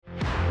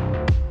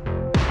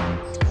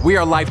We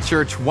are Life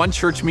Church, one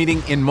church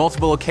meeting in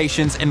multiple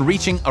locations and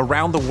reaching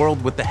around the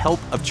world with the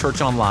help of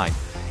Church Online.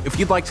 If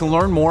you'd like to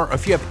learn more, or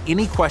if you have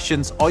any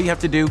questions, all you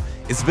have to do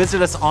is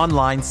visit us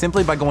online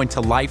simply by going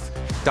to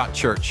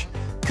life.church.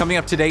 Coming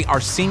up today,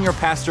 our senior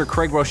pastor,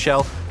 Craig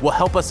Rochelle, will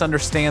help us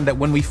understand that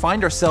when we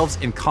find ourselves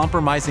in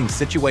compromising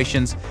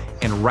situations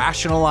and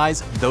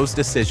rationalize those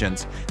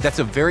decisions, that's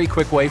a very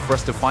quick way for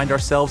us to find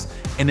ourselves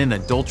in an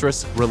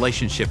adulterous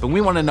relationship. And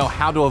we want to know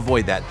how to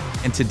avoid that.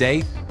 And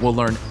today, we'll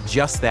learn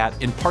just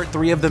that in part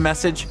 3 of the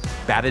message,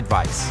 Bad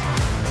Advice.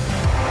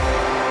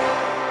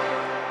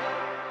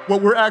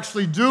 What we're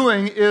actually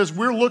doing is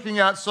we're looking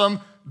at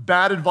some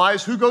bad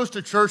advice. Who goes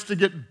to church to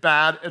get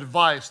bad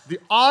advice? The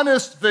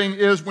honest thing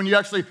is when you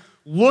actually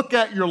look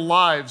at your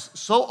lives,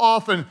 so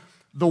often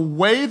the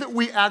way that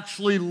we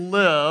actually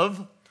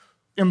live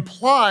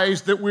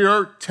implies that we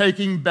are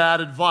taking bad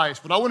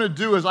advice. What I want to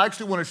do is I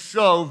actually want to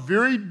show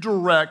very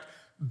direct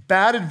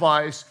bad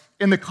advice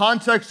in the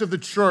context of the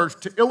church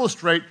to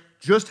illustrate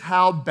just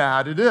how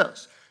bad it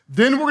is.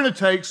 Then we're going to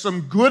take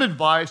some good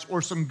advice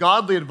or some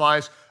godly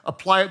advice,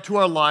 apply it to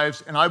our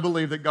lives, and I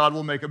believe that God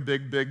will make a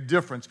big, big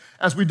difference.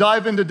 As we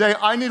dive in today,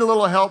 I need a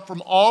little help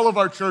from all of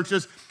our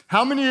churches.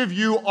 How many of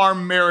you are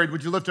married?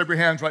 Would you lift up your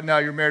hands right now?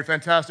 You're married.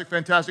 Fantastic,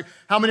 fantastic.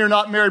 How many are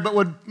not married but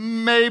would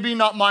maybe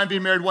not mind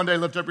being married one day?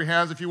 Lift up your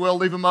hands, if you will.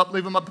 Leave them up,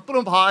 leave them up. Put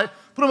them up high.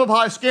 Put them up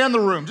high. Scan the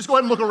room. Just go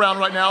ahead and look around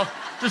right now.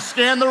 Just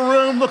scan the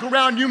room, look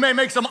around. You may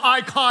make some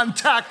eye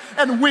contact,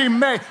 and we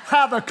may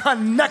have a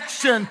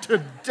connection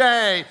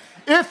today.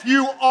 If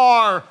you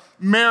are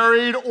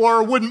married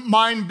or wouldn't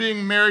mind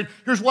being married,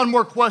 here's one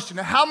more question.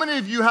 How many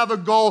of you have a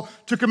goal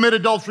to commit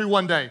adultery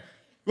one day?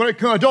 You want to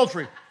commit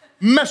adultery?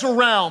 Mess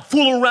around,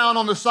 fool around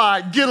on the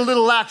side, get a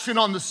little action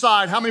on the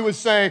side. How many would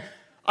say,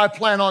 I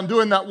plan on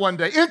doing that one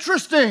day?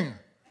 Interesting.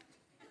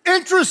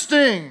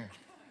 Interesting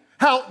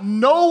how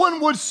no one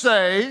would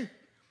say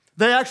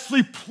they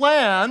actually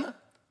plan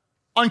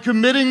on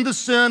committing the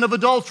sin of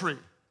adultery.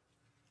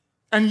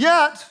 And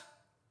yet,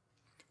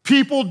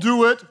 people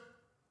do it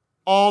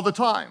all the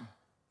time.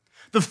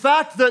 The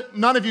fact that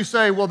none of you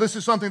say, well, this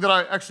is something that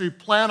I actually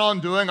plan on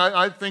doing.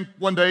 I think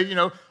one day,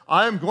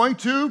 I am going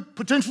to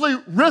potentially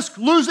risk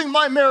losing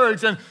my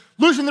marriage and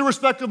losing the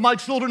respect of my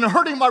children and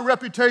hurting my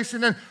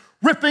reputation and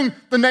ripping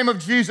the name of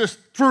Jesus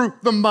through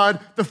the mud.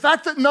 The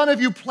fact that none of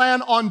you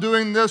plan on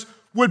doing this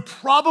would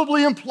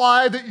probably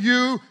imply that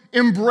you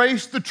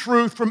embrace the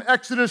truth from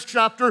Exodus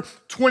chapter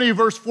 20,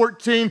 verse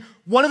 14,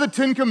 one of the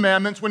 10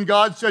 commandments when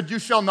God said, you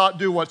shall not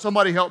do what?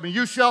 Somebody help me.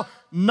 You shall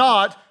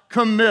not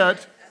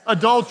commit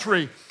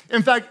adultery.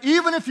 In fact,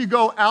 even if you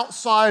go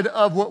outside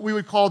of what we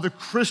would call the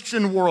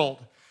Christian world,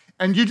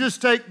 and you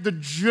just take the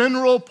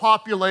general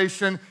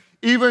population,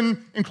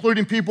 even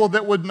including people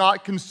that would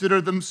not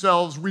consider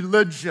themselves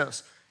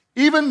religious,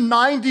 even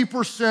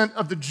 90%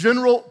 of the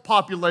general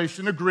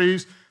population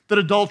agrees that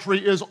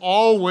adultery is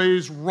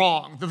always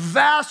wrong. The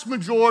vast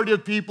majority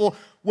of people,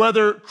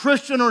 whether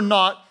Christian or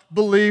not,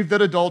 believe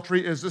that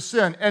adultery is a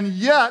sin. And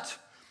yet,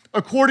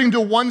 according to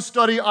one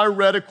study I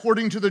read,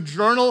 according to the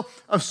Journal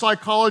of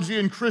Psychology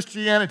and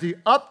Christianity,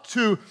 up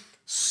to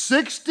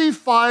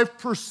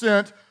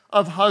 65%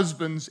 of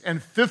husbands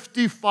and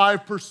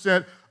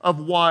 55%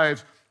 of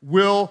wives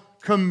will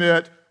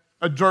commit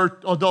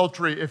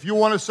adultery. If you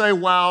want to say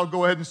wow,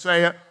 go ahead and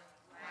say it.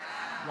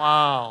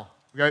 Wow.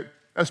 Okay?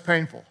 That's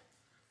painful.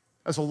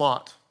 That's a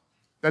lot.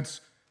 That's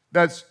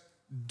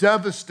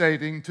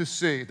devastating to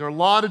see. There are a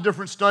lot of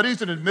different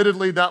studies, and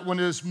admittedly that one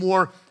is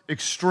more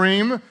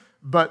extreme,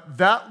 but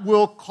that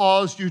will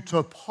cause you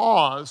to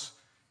pause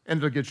and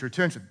it'll get your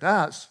attention.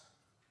 That's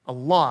a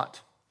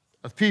lot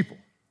of people.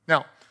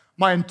 Now,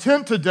 my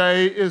intent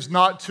today is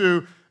not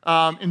to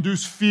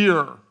induce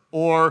fear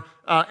or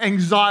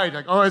anxiety,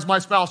 like, oh, is my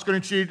spouse going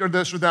to cheat or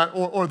this or that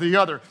or the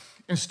other.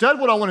 Instead,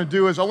 what I want to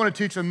do is I want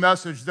to teach a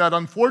message that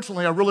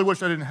unfortunately I really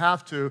wish I didn't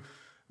have to,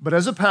 but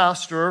as a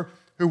pastor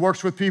who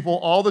works with people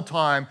all the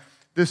time,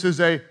 this is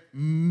a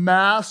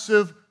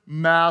massive,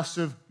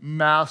 massive,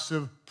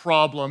 massive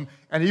problem.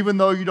 And even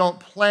though you don't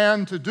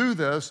plan to do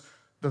this,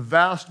 the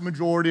vast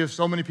majority of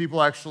so many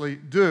people actually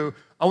do.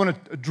 I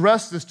want to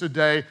address this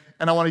today,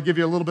 and I want to give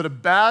you a little bit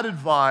of bad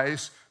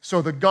advice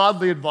so the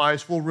godly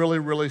advice will really,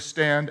 really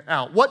stand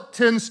out. What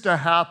tends to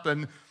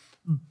happen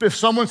if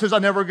someone says,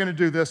 I'm never going to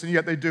do this, and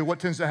yet they do? What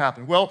tends to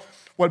happen? Well,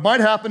 what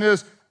might happen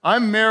is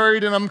I'm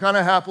married, and I'm kind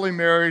of happily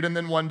married, and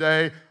then one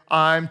day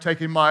I'm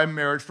taking my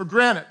marriage for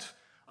granted.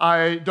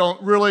 I don't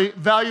really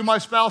value my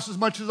spouse as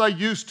much as I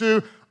used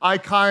to. I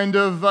kind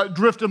of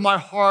drift in my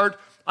heart.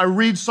 I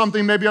read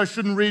something maybe I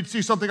shouldn't read,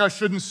 see something I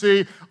shouldn't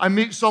see. I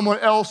meet someone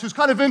else who's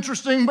kind of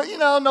interesting, but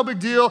no big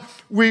deal.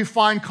 We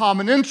find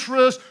common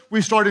interest.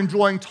 We start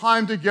enjoying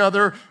time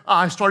together.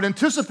 I start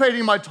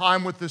anticipating my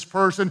time with this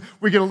person.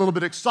 We get a little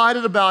bit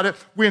excited about it.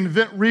 We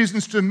invent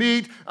reasons to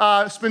meet,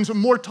 spend some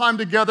more time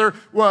together.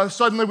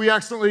 Suddenly we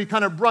accidentally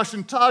kind of brush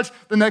and touch.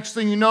 The next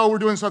thing you know, we're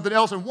doing something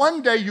else. And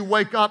one day you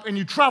wake up and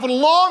you travel a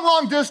long,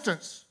 long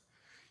distance.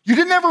 You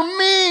didn't ever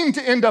mean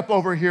to end up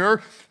over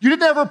here. You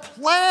didn't ever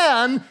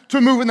plan to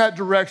move in that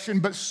direction,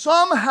 but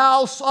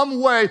somehow,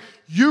 some way,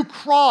 you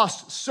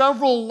crossed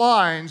several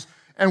lines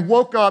and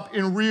woke up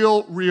in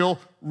real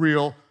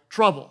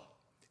trouble.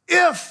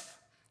 If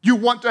you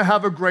want to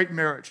have a great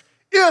marriage,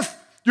 if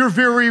you're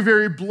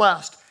very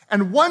blessed,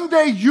 and one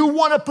day you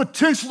want to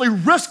potentially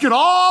risk it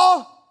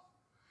all,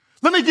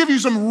 let me give you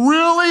some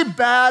really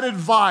bad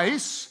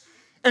advice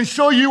and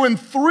show you in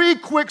 3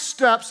 quick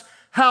steps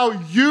how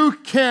you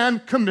can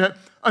commit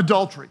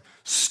adultery.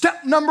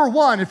 Step number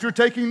 1, if you're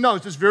taking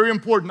notes, is very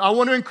important. I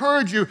want to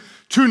encourage you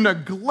to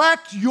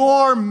neglect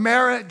your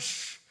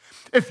marriage.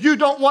 If you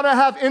don't want to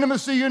have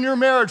intimacy in your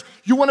marriage,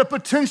 you want to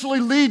potentially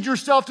lead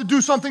yourself to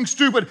do something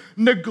stupid,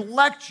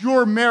 neglect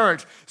your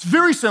marriage. It's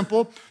very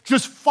simple.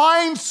 Just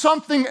find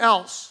something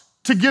else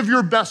to give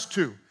your best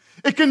to.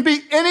 It can be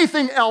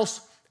anything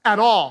else at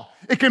all.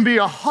 It can be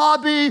a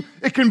hobby,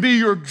 it can be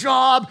your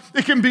job,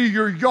 it can be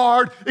your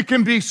yard, it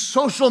can be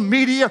social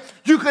media.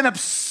 You can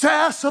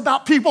obsess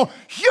about people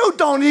you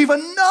don't even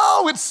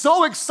know. It's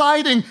so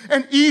exciting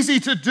and easy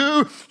to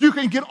do. You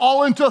can get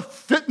all into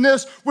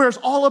fitness where it's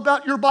all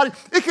about your body.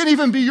 It can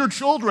even be your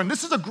children.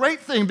 This is a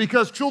great thing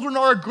because children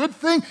are a good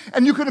thing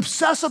and you can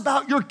obsess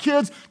about your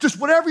kids. Just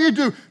whatever you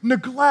do,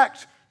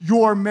 neglect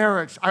your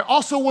marriage. I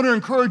also want to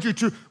encourage you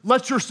to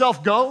let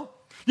yourself go.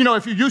 You know,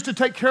 if you used to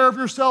take care of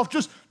yourself,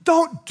 just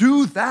don't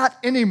do that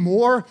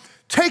anymore.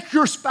 Take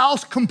your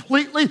spouse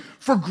completely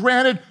for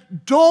granted.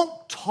 Don't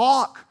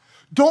talk.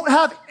 Don't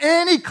have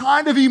any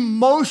kind of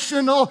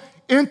emotional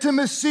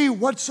intimacy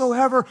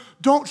whatsoever.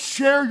 Don't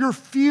share your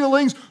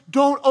feelings.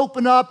 Don't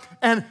open up.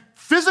 And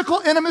physical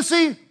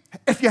intimacy,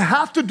 if you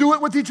have to do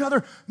it with each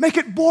other, make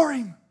it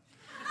boring.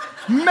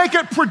 Make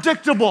it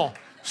predictable.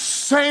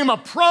 Same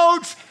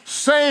approach,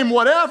 same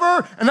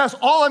whatever, and that's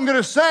all I'm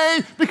gonna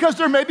say because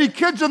there may be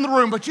kids in the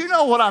room, but you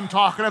know what I'm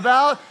talking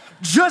about.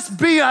 Just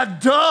be a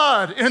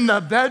dud in the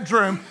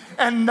bedroom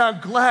and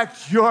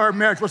neglect your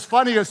marriage. What's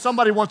funny is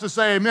somebody wants to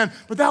say amen,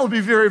 but that would be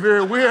very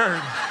weird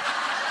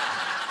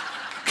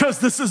because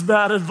this is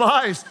bad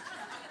advice.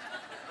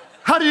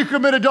 How do you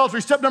commit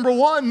adultery? Step number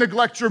 1,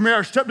 neglect your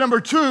marriage. Step number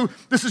 2,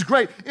 this is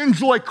great.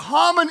 Enjoy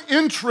common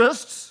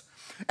interests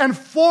and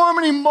form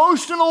an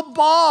emotional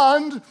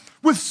bond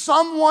with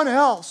someone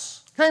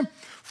else, okay?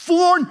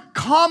 Form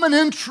common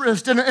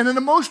interest and an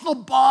emotional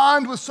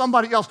bond with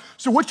somebody else.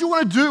 So what you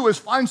want to do is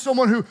find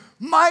someone who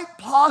might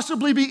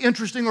possibly be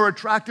interesting or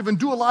attractive and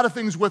do a lot of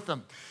things with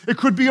them. It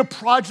could be a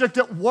project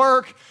at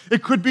work.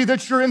 It could be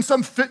that you're in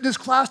some fitness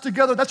class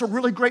together. That's a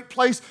really great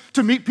place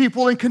to meet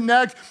people and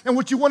connect. And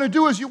what you want to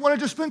do is you want to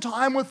just spend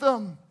time with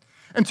them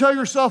and tell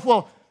yourself,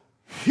 well,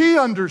 he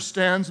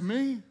understands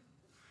me.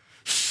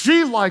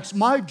 She likes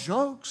my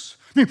jokes.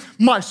 I mean,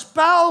 my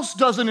spouse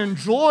doesn't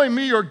enjoy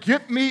me or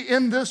get me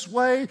in this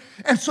way.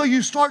 And so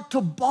you start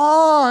to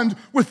bond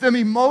with them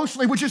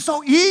emotionally, which is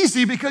so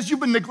easy because you've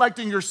been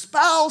neglecting your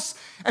spouse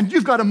and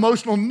you've got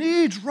emotional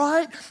needs,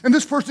 right? And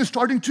this person is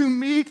starting to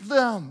meet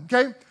them,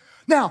 okay?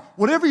 Now,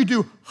 whatever you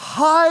do,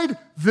 hide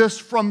this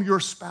from your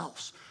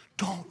spouse.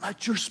 Don't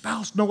let your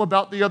spouse know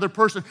about the other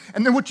person.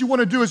 And then what you want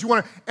to do is you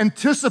want to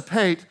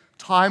anticipate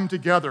time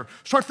together.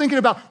 Start thinking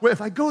about, well,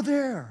 if I go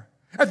there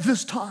at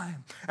this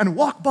time and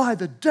walk by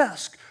the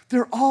desk,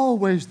 they're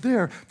always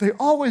there. They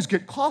always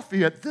get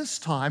coffee at this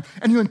time,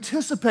 and you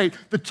anticipate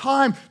the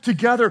time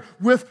together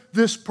with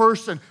this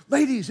person.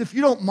 Ladies, if you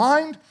don't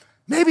mind,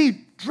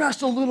 maybe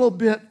dress a little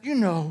bit,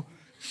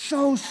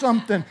 show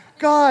something.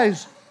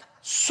 Guys,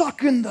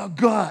 suck in the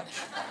gut.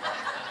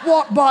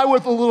 Walk by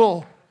with a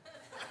little,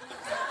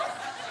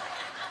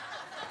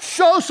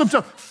 show some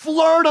stuff.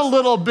 Flirt a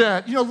little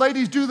bit.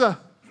 Ladies, do the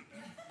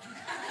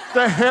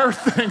hair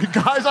thing.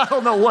 Guys, I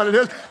don't know what it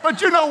is, but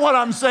you know what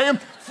I'm saying.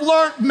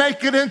 Flirt,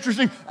 make it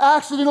interesting.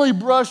 Accidentally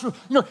brush,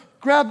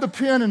 grab the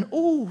pen and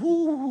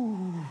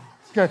ooh.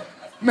 Okay,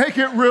 make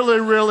it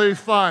really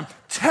fun.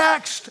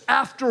 Text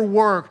after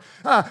work.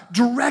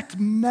 Direct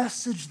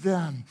message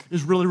them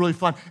is really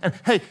fun. And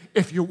hey,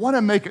 if you want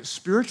to make it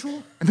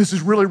spiritual, and this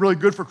is really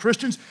good for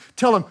Christians,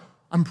 tell them,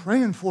 I'm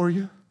praying for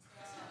you.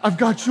 I've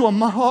got you on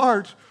my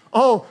heart.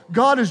 Oh,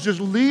 God is just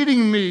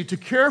leading me to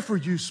care for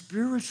you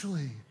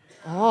spiritually.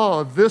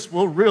 Oh, this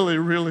will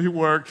really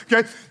work,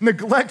 okay?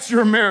 Neglect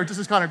your marriage. This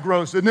is kind of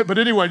gross, isn't it? But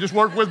anyway, just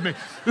work with me.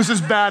 This is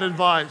bad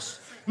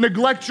advice.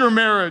 Neglect your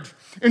marriage.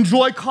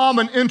 Enjoy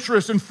common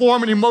interests and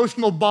form an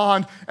emotional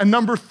bond. And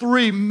number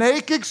 3,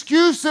 make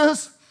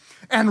excuses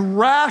and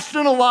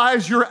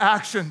rationalize your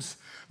actions.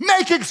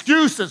 Make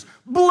excuses.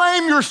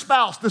 Blame your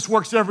spouse. This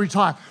works every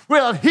time.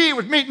 Well, he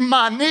was meeting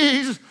my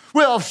needs.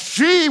 Well, if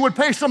she would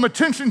pay some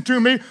attention to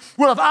me,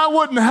 well, if I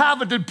wouldn't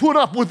have it to put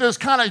up with this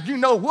kind of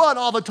you-know-what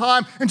all the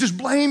time, and just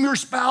blame your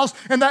spouse,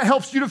 and that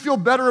helps you to feel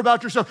better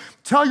about yourself.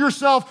 Tell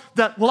yourself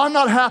that, well, I'm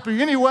not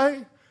happy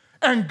anyway,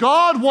 and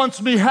God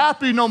wants me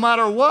happy no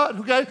matter what,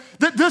 okay?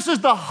 This is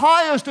the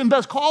highest and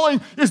best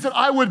calling, is that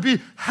I would be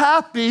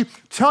happy.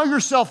 Tell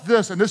yourself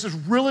this, and this is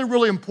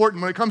really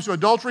important when it comes to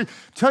adultery.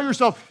 Tell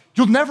yourself,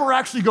 you'll never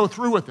actually go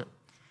through with it.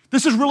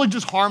 This is really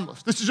just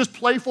harmless. This is just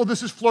playful.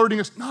 This is flirting.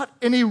 It's not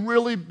any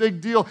really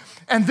big deal.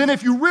 And then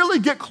if you really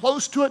get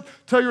close to it,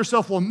 tell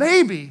yourself, well,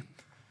 maybe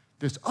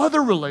this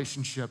other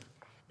relationship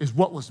is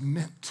what was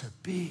meant to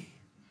be.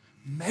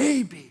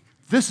 Maybe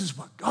this is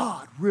what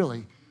God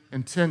really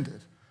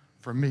intended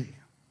for me.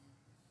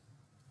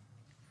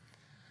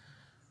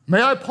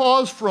 May I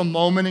pause for a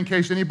moment in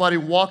case anybody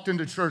walked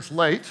into church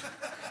late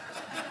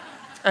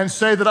and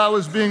say that I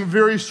was being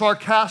very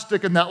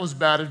sarcastic and that was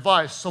bad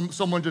advice.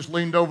 Someone just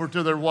leaned over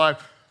to their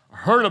wife. I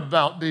heard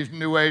about these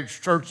New Age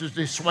churches,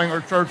 these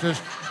swinger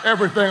churches.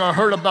 Everything I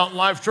heard about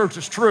Life Church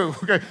is true.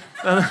 Okay.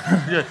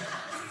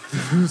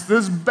 This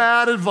is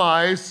bad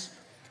advice.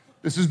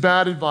 This is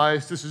bad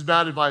advice. This is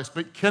bad advice.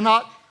 But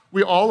cannot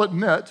we all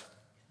admit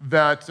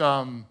that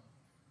none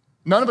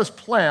of us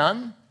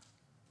plan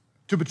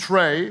to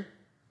betray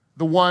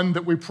the one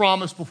that we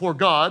promised before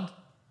God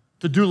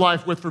to do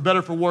life with, for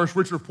better, for worse,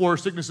 rich or poor,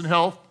 sickness and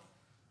health.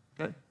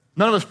 Okay?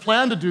 None of us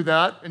plan to do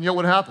that, and yet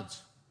what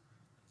happens?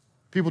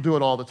 People do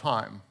it all the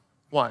time.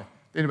 Why?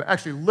 They're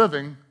actually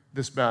living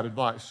this bad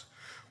advice.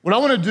 What I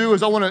want to do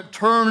is I want to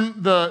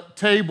turn the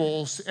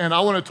tables, and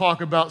I want to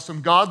talk about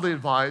some godly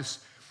advice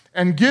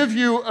and give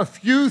you a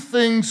few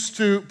things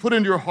to put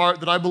into your heart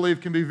that I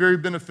believe can be very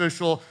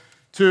beneficial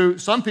to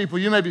some people.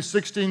 You may be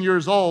 16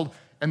 years old,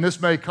 and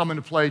this may come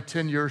into play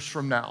 10 years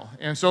from now.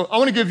 And so I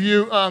want to give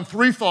you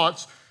 3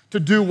 thoughts to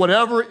do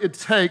whatever it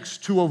takes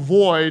to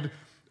avoid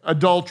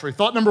adultery.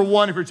 Thought number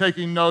 1, if you're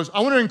taking notes,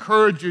 I want to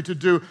encourage you to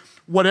do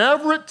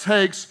whatever it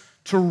takes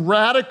to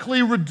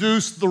radically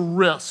reduce the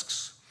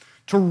risks.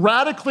 To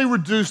radically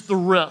reduce the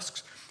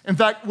risks. In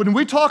fact, when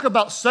we talk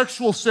about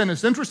sexual sin,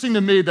 it's interesting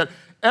to me that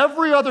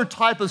every other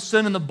type of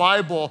sin in the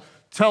Bible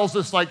tells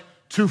us like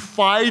to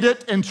fight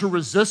it and to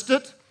resist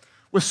it.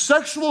 With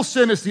sexual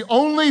sin, it's the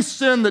only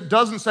sin that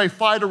doesn't say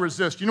fight or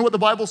resist. You know what the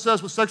Bible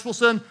says with sexual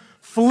sin?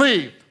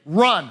 Flee,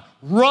 run.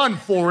 Run,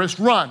 Forrest,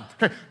 run.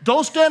 Okay,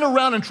 don't stand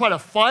around and try to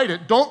fight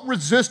it. Don't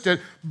resist it,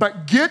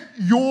 but get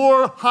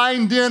your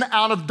hind end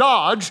out of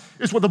Dodge,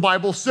 is what the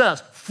Bible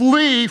says.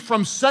 Flee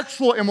from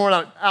sexual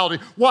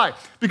immorality. Why?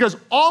 Because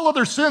all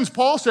other sins,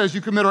 Paul says,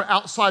 you commit are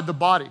outside the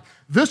body.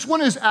 This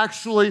one is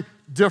actually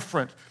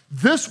different.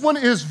 This one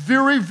is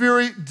very,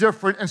 very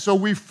different, and so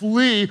we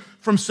flee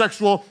from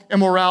sexual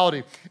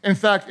immorality. In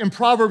fact, in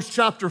Proverbs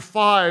chapter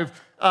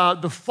 5,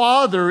 the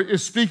father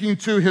is speaking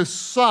to his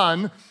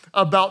son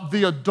about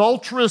the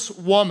adulterous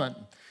woman.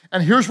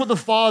 And here's what the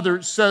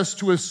father says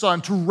to his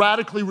son to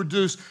radically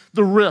reduce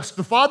the risk.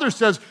 The father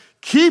says,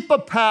 keep a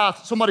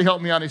path, somebody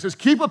help me out. He says,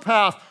 keep a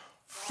path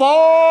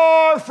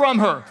far from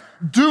her.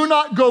 Do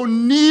not go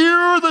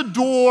near the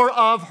door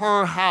of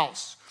her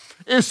house.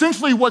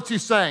 Essentially, what's he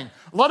saying?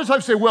 A lot of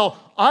times say, well,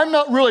 I'm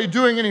not really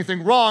doing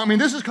anything wrong. I mean,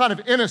 this is kind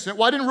of innocent.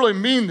 Well, I didn't really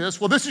mean this.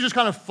 Well, this is just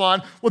kind of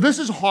fun. Well, this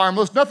is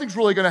harmless. Nothing's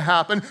really going to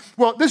happen.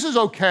 Well, this is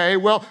okay.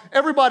 Well,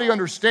 everybody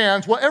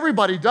understands. Well,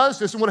 everybody does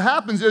this. And what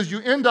happens is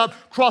you end up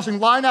crossing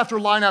line after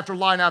line after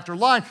line after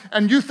line.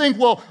 And you think,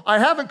 well, I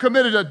haven't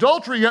committed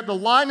adultery yet. The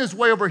line is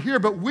way over here.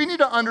 But we need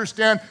to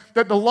understand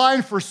that the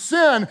line for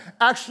sin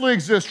actually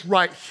exists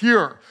right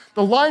here.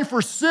 The line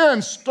for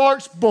sin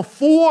starts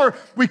before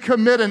we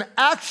commit an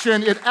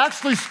action. It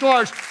actually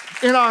starts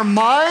in our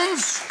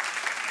minds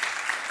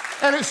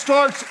and it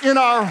starts in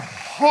our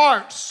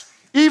hearts.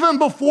 Even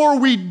before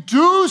we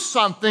do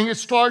something, it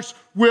starts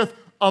with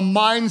a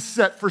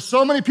mindset. For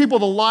so many people,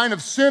 the line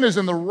of sin is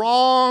in the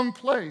wrong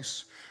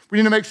place. We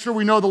need to make sure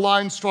we know the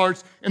line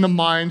starts in the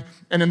mind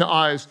and in the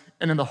eyes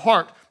and in the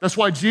heart. That's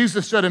why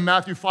Jesus said in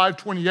Matthew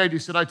 5:28, he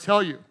said, I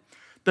tell you,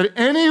 that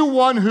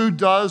anyone who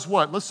does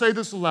what? Let's say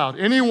this aloud.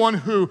 Anyone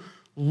who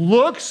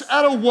looks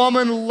at a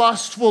woman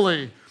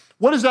lustfully,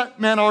 what has that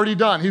man already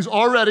done? He's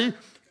already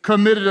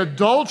committed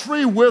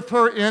adultery with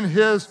her in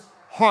his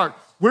heart.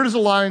 Where does the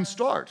line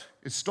start?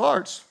 It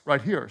starts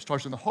right here. It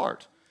starts in the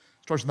heart.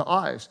 It starts in the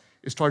eyes.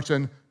 It starts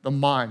in the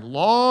mind.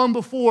 Long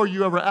before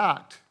you ever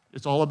act,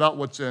 it's all about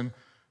what's in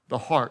the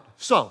heart.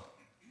 So,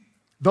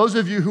 those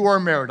of you who are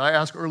married, I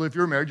asked earlier if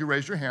you're married, you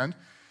raised your hand.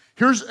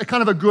 Here's a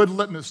kind of a good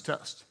litmus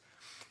test.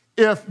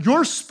 If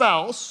your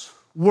spouse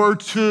were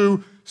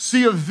to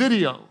see a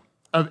video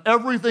of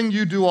everything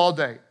you do all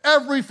day,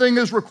 everything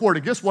is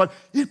recorded, guess what?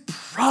 It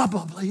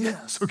probably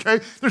is, okay?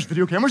 There's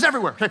video cameras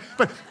everywhere, okay?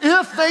 But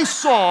if they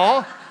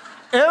saw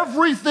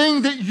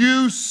everything that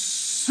you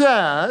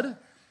said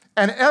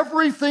and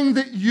everything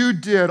that you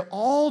did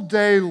all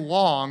day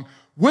long,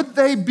 would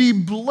they be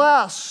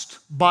blessed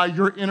by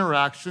your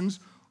interactions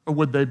or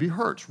would they be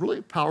hurt? It's really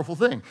a powerful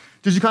thing.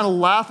 Did you kind of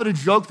laugh at a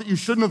joke that you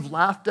shouldn't have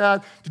laughed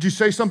at? Did you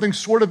say something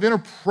sort of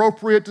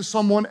inappropriate to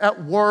someone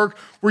at work?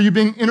 Were you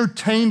being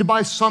entertained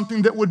by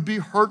something that would be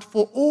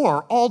hurtful?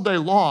 Or all day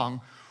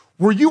long,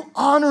 were you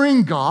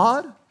honoring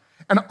God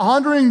and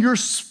honoring your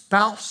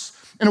spouse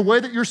in a way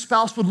that your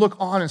spouse would look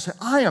on and say,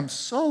 I am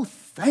so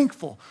thankful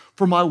thankful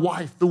for my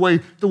wife, the way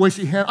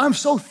she handles. I'm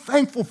so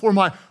thankful for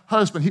my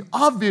husband. He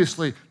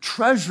obviously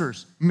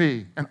treasures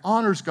me and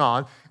honors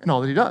God in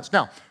all that he does.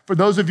 Now, for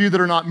those of you that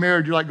are not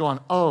married, you're like going,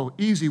 oh,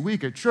 easy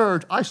week at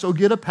church. I so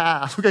get a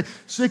pass. Okay,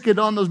 sick it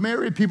on those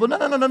married people. No.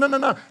 Now,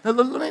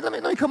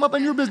 let me come up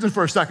in your business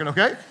for a second,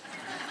 okay?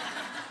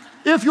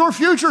 If your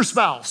future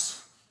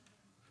spouse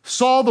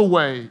saw the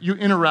way you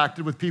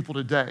interacted with people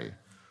today,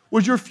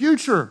 would your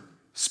future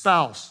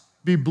spouse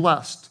be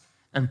blessed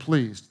and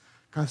pleased?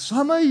 Because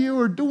some of you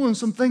are doing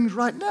some things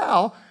right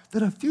now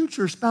that a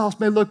future spouse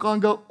may look on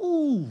and go,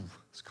 ooh,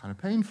 it's kind of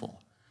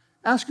painful.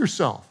 Ask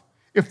yourself,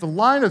 if the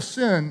line of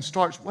sin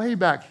starts way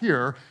back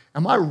here,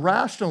 am I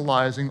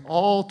rationalizing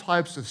all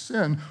types of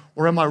sin,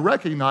 or am I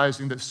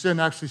recognizing that sin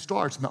actually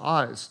starts in the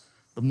eyes,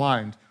 the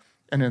mind,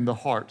 and in the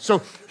heart?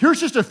 So here's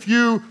just a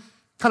few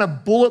kind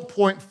of bullet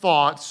point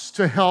thoughts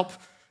to help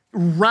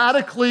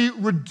radically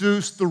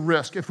reduce the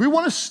risk. If we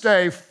want to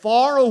stay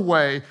far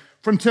away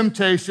from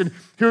temptation,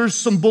 here's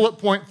some bullet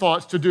point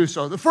thoughts to do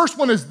so. The first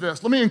one is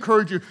this. Let me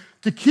encourage you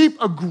to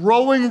keep a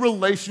growing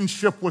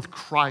relationship with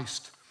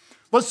Christ.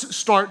 Let's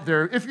start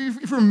there. If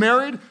you're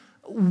married,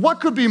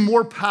 what could be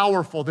more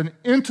powerful than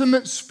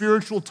intimate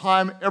spiritual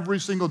time every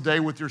single day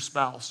with your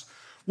spouse?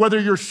 Whether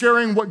you're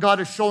sharing what God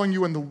is showing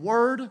you in the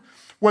Word,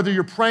 whether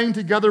you're praying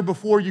together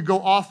before you go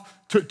off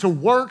to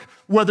work,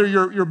 whether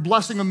you're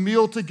blessing a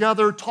meal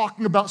together,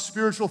 talking about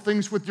spiritual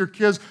things with your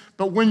kids,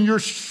 but when you're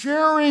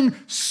sharing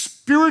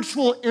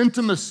spiritual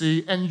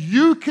intimacy and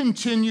you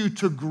continue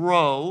to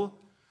grow,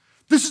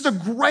 this is a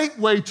great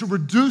way to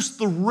reduce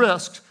the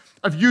risk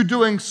of you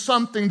doing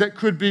something that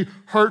could be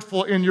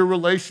hurtful in your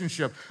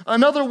relationship.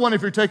 Another one,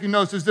 if you're taking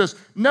notes, is this: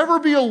 never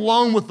be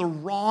alone with the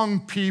wrong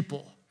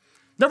people.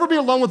 Never be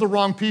alone with the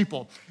wrong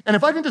people. And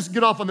if I can just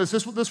get off on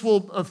this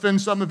will offend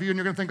some of you, and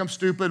you're going to think I'm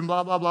stupid and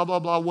blah, blah, blah, blah,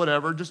 blah,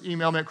 whatever. Just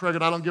email me at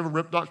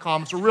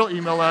craig@idon'tgivearip.com. It's a real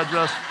email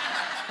address.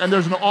 And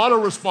there's an auto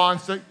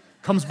response that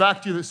comes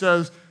back to you that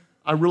says,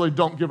 I really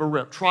don't give a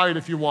rip. Try it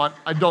if you want.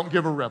 I don't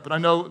give a rip. And I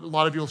know a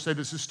lot of you will say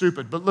this is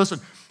stupid. But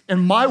listen, in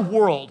my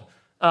world,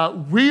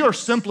 we are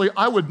simply,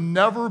 I would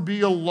never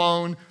be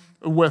alone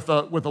with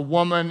a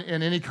woman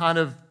in any kind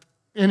of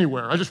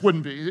anywhere. I just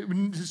wouldn't be,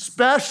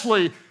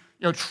 especially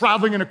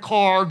traveling in a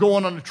car,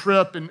 going on a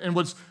trip, and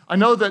I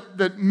know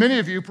that many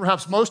of you,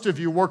 perhaps most of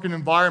you, work in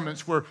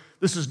environments where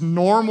this is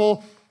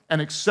normal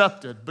and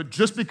accepted, but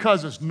just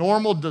because it's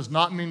normal does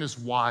not mean it's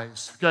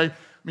wise, okay? I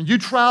mean, you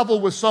travel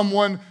with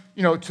someone,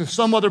 to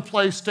some other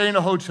place, stay in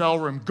a hotel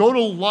room, go to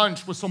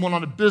lunch with someone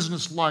on a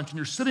business lunch, and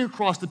you're sitting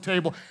across the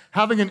table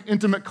having an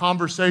intimate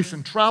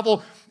conversation,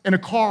 travel in a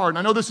car, and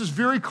I know this is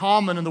very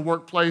common in the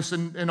workplace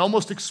and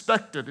almost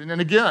expected, and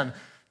again,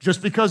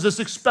 just because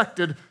it's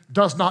expected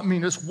does not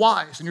mean it's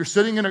wise. And you're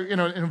sitting in an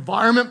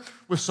environment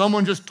with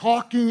someone just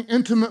talking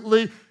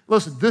intimately.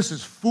 Listen, this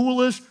is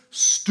foolish,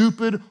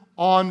 stupid,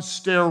 on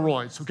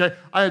steroids, okay?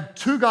 I had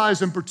two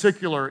guys in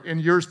particular in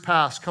years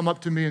past come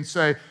up to me and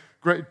say,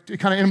 kind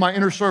of in my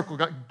inner circle,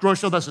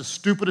 Grosso, that's the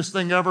stupidest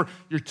thing ever.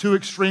 You're too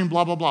extreme,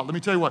 blah, blah, blah. Let me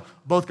tell you what,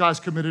 both guys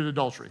committed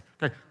adultery,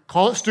 okay?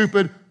 Call it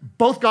stupid.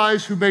 Both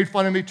guys who made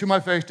fun of me to my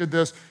face did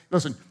this.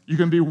 Listen, you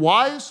can be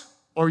wise,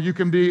 or you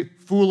can be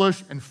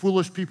foolish, and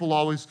foolish people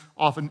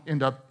often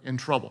end up in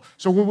trouble.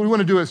 So what we want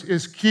to do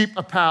is keep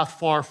a path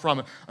far from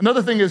it.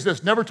 Another thing is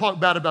this: never talk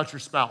bad about your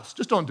spouse.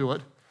 Just don't do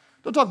it.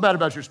 Don't talk bad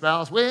about your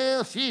spouse.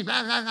 Well, she,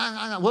 nah, nah,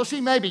 nah, nah. Well,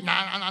 she maybe,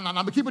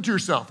 but keep it to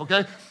yourself,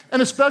 okay?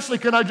 And especially,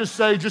 can I just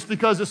say, just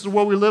because this is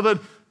where we live in,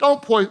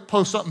 don't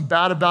post something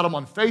bad about them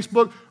on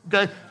Facebook,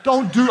 okay?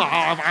 Don't do,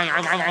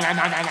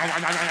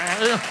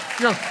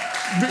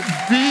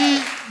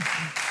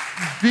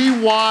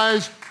 be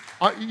wise.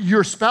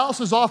 Your spouse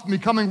is often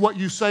becoming what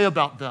you say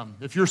about them.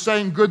 If you're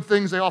saying good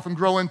things, they often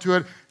grow into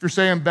it. If you're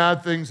saying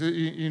bad things,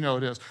 you know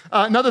it is.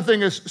 Another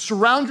thing is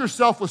surround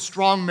yourself with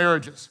strong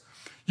marriages.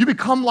 You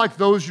become like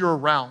those you're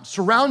around.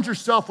 Surround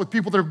yourself with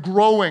people that are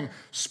growing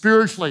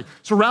spiritually.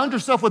 Surround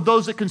yourself with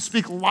those that can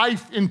speak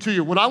life into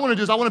you. What I want to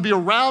do is I want to be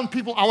around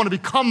people I want to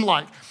become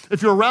like.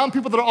 If you're around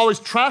people that are always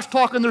trash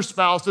talking their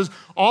spouses,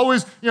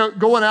 always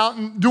going out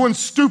and doing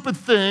stupid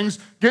things,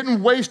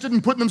 getting wasted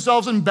and putting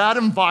themselves in bad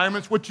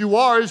environments, what you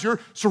are is you're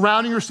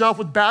surrounding yourself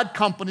with bad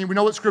company. We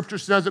know what Scripture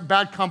says, that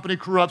bad company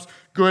corrupts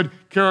good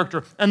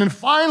character. And then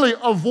finally,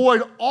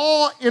 avoid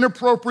all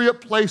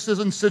inappropriate places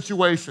and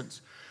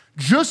situations.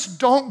 Just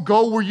don't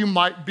go where you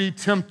might be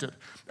tempted.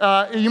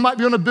 You might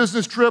be on a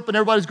business trip and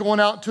everybody's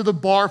going out to the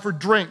bar for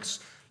drinks.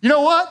 You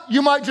know what?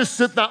 You might just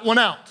sit that one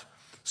out.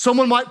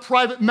 Someone might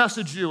private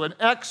message you, an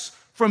ex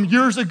from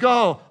years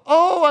ago.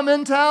 Oh, I'm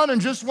in town and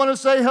just want to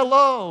say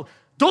hello.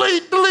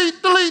 Delete, delete,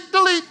 delete,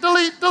 delete,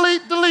 delete,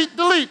 delete, delete,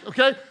 delete,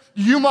 okay?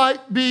 You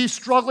might be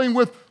struggling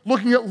with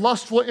looking at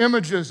lustful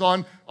images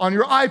on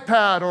your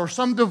iPad or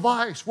some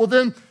device. Well,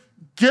 then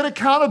get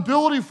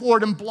accountability for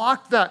it and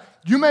block that.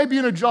 You may be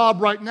in a job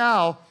right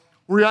now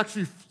where you're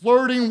actually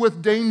flirting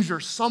with danger.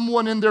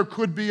 Someone in there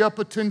could be a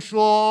potential,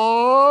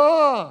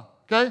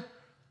 okay?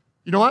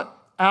 You know what?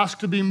 Ask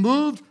to be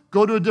moved.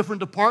 Go to a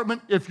different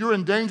department. If you're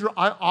in danger,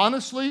 I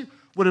honestly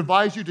would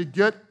advise you to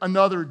get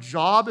another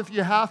job if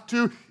you have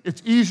to.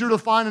 It's easier to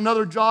find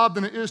another job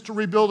than it is to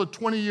rebuild a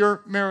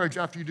 20-year marriage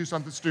after you do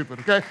something stupid,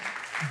 okay?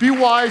 Be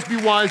wise, be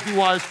wise, be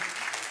wise,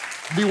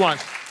 be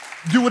wise.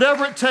 Do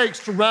whatever it takes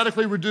to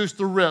radically reduce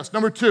the risk.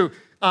 Number two,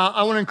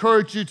 I want to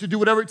encourage you to do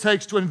whatever it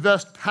takes to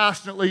invest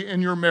passionately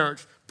in your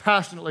marriage.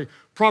 Passionately.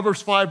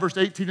 Proverbs 5, verse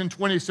 18 and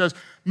 20 says,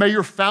 may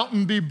your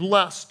fountain be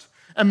blessed,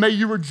 and may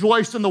you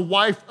rejoice in the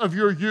wife of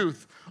your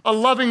youth, a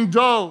loving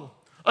doe,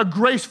 a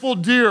graceful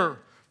deer.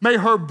 May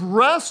her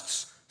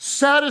breasts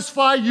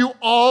satisfy you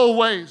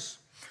always.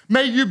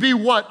 May you be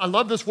what? I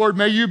love this word.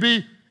 May you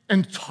be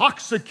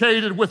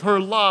intoxicated with her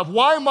love.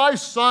 Why, my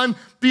son,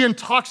 be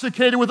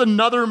intoxicated with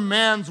another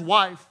man's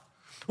wife?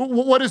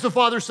 What is the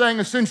father saying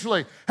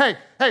essentially? Hey,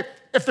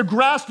 if the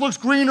grass looks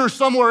greener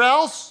somewhere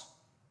else,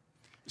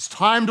 it's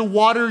time to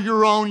water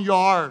your own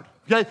yard,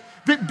 okay?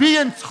 Be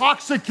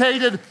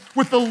intoxicated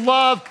with the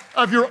love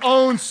of your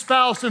own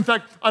spouse. In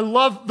fact, I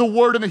love the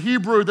word in the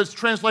Hebrew that's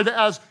translated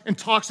as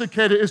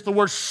intoxicated. It's the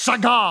word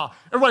shagah.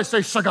 Everybody say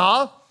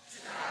shagah.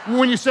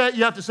 When you say it,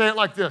 you have to say it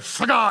like this.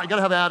 Shagah. You got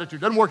to have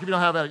attitude. Doesn't work if you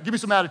don't have attitude. Give me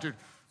some attitude.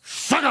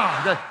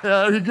 Shagah. Okay.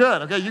 Yeah, you're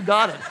good. Okay, you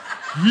got it.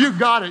 You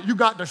got it. You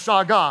got the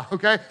shagah,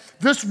 okay?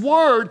 This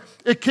word,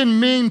 it can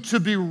mean to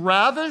be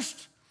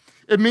ravished.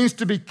 It means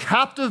to be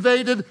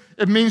captivated.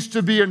 It means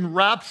to be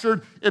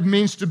enraptured. It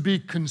means to be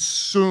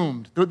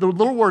consumed. The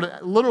little word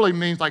literally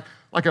means like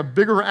a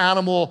bigger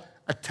animal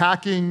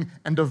attacking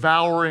and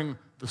devouring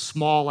the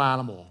small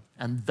animal.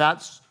 And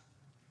that's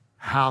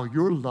how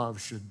your love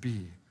should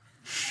be.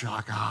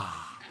 Shagah.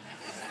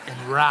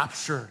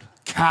 Enraptured,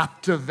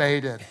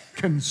 captivated,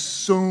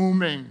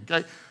 consuming,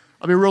 okay?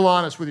 I'll be real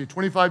honest with you.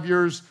 25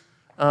 years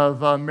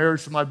of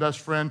marriage to my best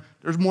friend,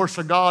 there's more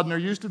shagah than there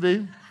used to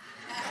be.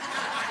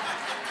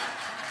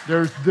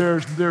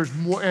 There's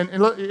more, and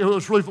it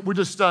was really, we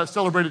just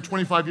celebrated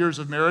 25 years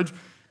of marriage,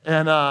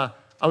 and I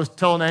was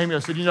telling Amy, I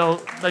said,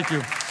 thank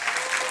you.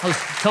 I was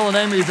telling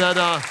Amy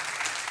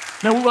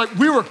that,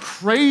 we were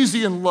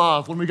crazy in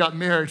love when we got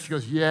married. She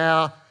goes,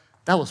 yeah,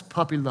 that was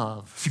puppy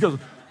love. She goes,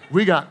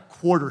 we got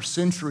quarter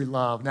century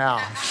love now.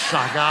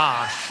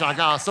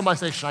 Shagah. Somebody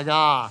say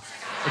shagah.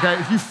 Okay,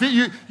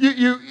 if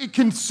you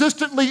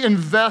consistently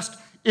invest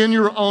in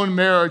your own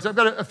marriage. I've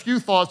got a few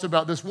thoughts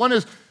about this. One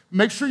is,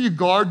 make sure you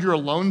guard your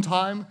alone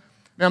time.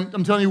 Now,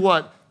 I'm telling you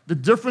what, the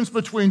difference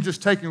between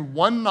just taking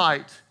one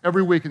night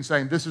every week and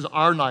saying, this is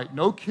our night,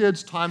 no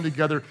kids, time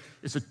together,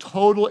 is a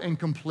total and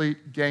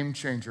complete game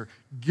changer.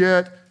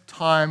 Get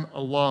time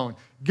alone.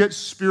 Get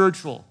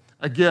spiritual.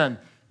 Again,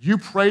 you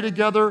pray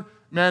together,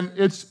 man,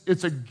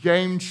 it's a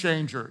game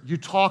changer. You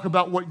talk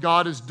about what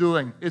God is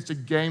doing, it's a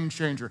game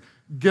changer.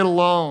 Get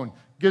alone,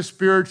 get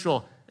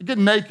spiritual, get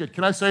naked.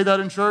 Can I say that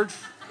in church?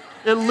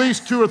 At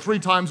least 2 or 3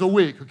 times a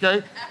week,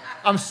 okay?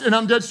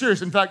 I'm dead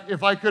serious. In fact,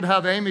 if I could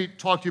have Amy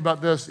talk to you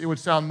about this, it would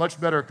sound much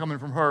better coming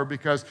from her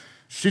because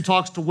she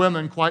talks to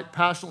women quite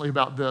passionately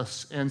about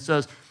this and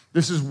says,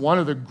 this is one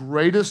of the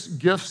greatest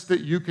gifts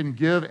that you can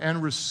give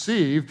and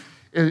receive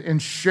in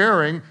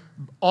sharing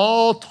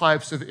all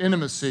types of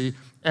intimacy,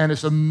 and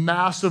it's a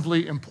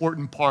massively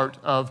important part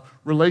of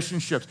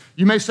relationships.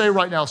 You may say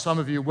right now, some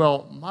of you,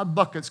 well, my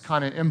bucket's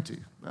kind of empty.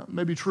 Well, that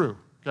may be true,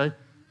 okay?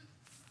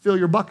 Fill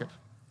your bucket.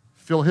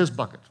 Fill his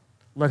bucket.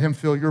 Let him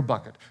fill your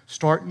bucket.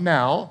 Start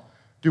now.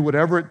 Do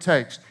whatever it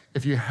takes.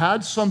 If you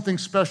had something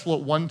special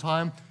at one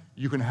time,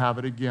 you can have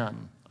it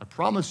again. I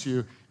promise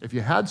you, if you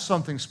had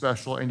something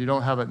special and you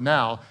don't have it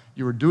now,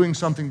 you were doing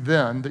something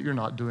then that you're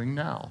not doing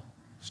now.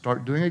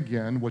 Start doing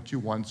again what you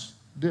once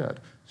did.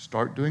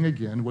 Start doing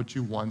again what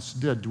you once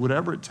did. Do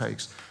whatever it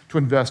takes to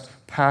invest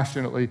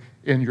passionately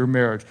in your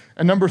marriage.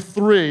 And number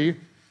 3,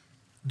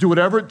 do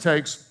whatever it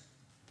takes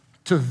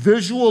to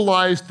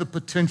visualize the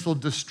potential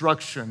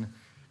destruction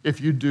if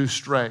you do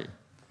stray.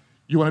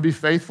 You want to be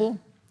faithful?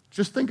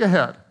 Just think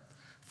ahead.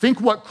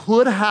 Think what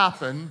could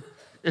happen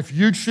if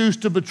you choose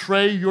to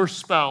betray your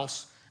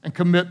spouse and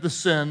commit the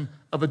sin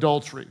of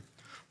adultery.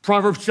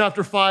 Proverbs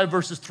chapter 5,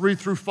 verses 3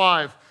 through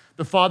 5.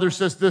 The father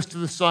says this to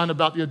the son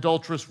about the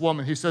adulterous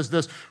woman. He says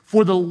this,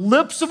 for the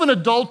lips of an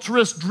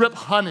adulteress drip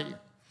honey,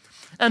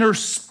 and her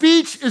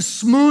speech is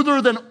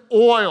smoother than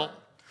oil.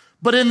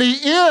 But in the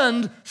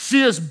end,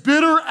 she is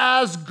bitter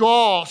as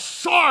gall,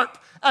 sharp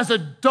as a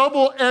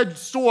double-edged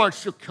sword.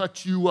 She'll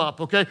cut you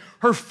up, okay?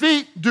 Her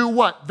feet do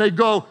what? They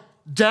go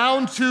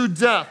down to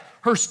death.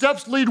 Her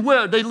steps lead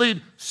where? They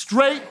lead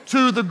straight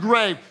to the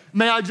grave.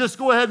 May I just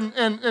go ahead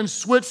and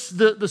switch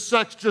the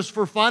sex just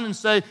for fun and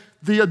say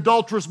the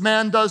adulterous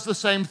man does the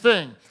same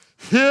thing.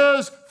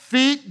 His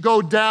feet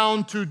go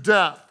down to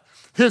death.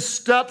 His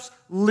steps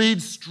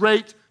lead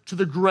straight to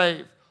the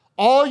grave.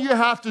 All you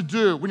have to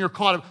do when you're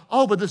caught up,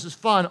 oh, but this is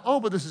fun. Oh,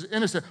 but this is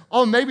innocent.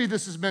 Oh, maybe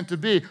this is meant to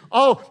be.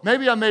 Oh,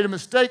 maybe I made a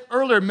mistake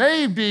earlier.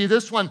 Maybe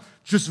this one.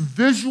 Just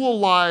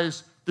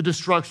visualize the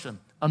destruction.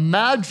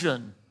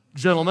 Imagine,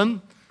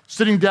 gentlemen,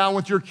 sitting down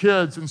with your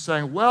kids and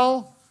saying,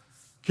 well,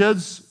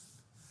 kids,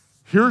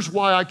 here's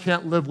why I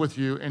can't live with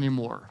you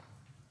anymore.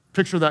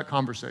 Picture that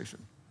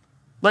conversation.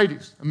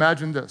 Ladies,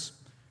 imagine this.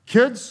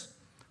 Kids,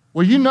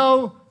 Well, you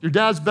know, your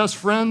dad's best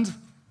friend,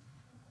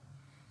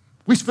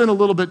 we spend a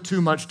little bit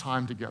too much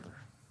time together.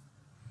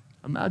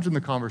 Imagine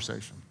the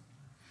conversation.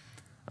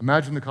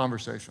 Imagine the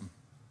conversation.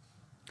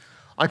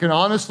 I can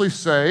honestly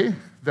say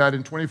that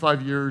in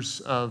 25 years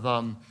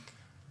of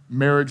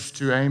marriage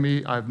to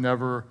Amy, I've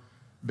never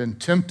been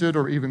tempted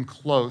or even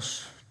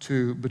close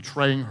to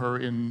betraying her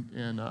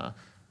in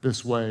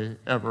this way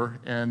ever.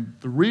 And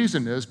the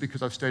reason is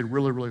because I've stayed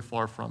really, really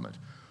far from it.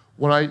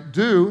 What I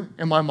do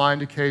in my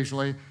mind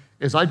occasionally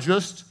is I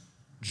just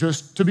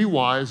to be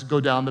wise, go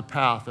down the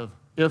path of,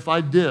 if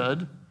I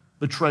did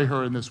betray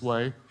her in this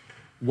way,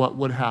 what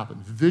would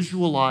happen?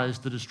 Visualize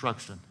the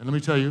destruction. And let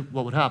me tell you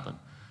what would happen.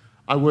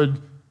 I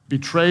would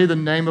betray the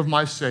name of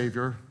my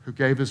Savior who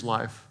gave his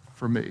life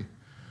for me.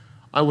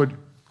 I would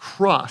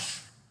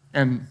crush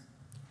and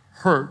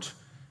hurt,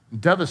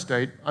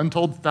 devastate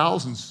untold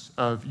thousands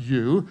of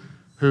you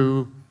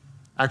who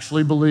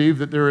actually believe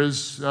that there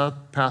is a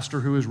pastor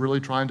who is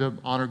really trying to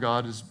honor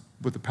God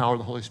with the power of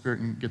the Holy Spirit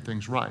and get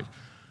things right.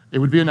 It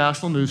would be a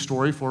national news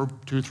story for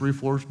 2, 3,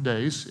 4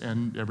 days,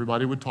 and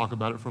everybody would talk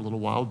about it for a little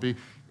while. It would be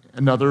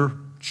another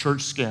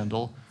church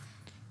scandal.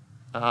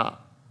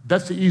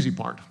 That's the easy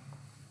part.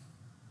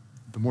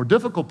 The more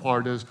difficult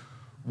part is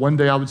one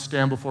day I would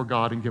stand before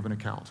God and give an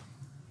account.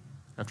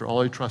 After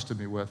all he trusted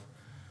me with,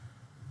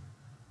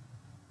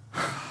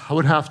 I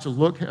would have to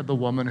look at the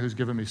woman who's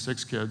given me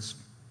 6 kids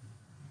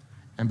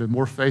and been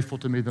more faithful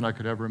to me than I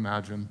could ever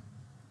imagine.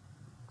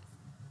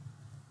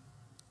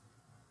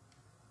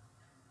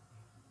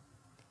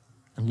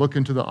 And look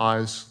into the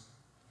eyes.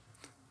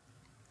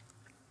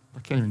 I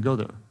can't even go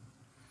there.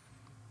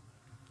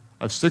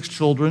 I have 6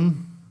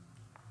 children,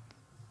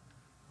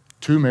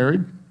 2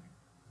 married,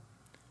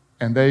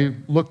 and they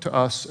look to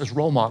us as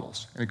role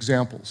models and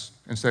examples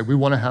and say, we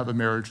want to have a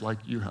marriage like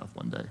you have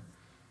one day.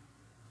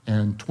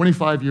 And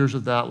 25 years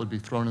of that would be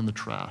thrown in the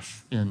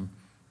trash in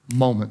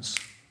moments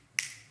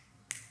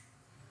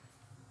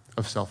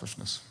of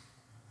selfishness.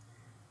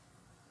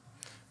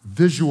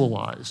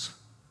 Visualize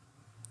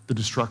the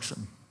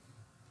destruction.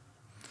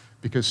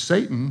 Because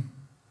Satan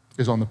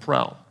is on the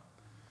prowl,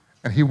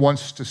 and he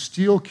wants to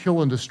steal,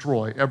 kill, and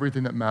destroy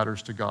everything that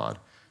matters to God.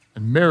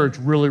 And marriage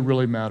really,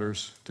 really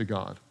matters to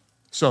God.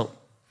 So,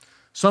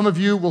 some of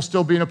you will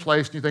still be in a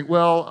place and you think,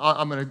 well, whatever,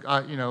 I'm going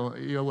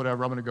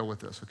to go with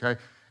this, okay?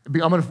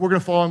 We're going to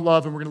fall in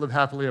love and we're going to live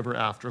happily ever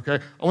after, okay?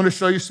 I want to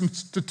show you some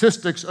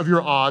statistics of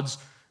your odds,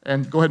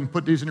 and go ahead and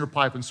put these in your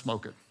pipe and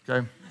smoke it,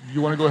 okay?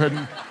 You want to go ahead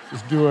and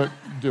just do it,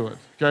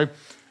 okay?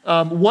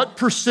 What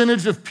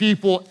percentage of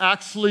people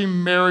actually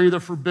marry the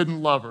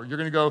forbidden lover? You're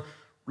going to go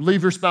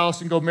leave your spouse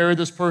and go marry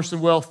this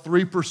person. Well,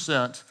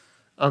 3%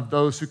 of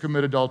those who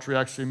commit adultery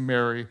actually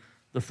marry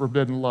the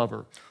forbidden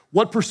lover.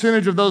 What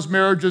percentage of those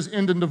marriages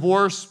end in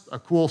divorce? A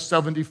cool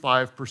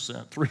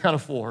 75%, 3 out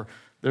of 4.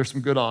 There's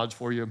some good odds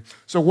for you.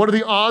 So what are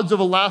the odds of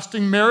a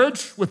lasting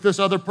marriage with this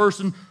other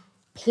person?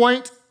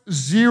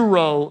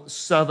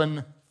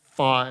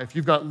 0.075.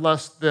 You've got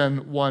less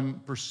than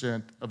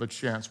 1% of a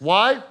chance.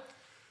 Why?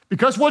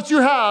 Because what you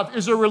have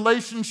is a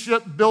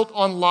relationship built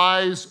on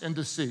lies and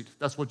deceit.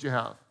 That's what you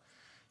have.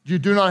 You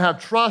do not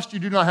have trust. You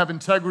do not have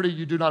integrity.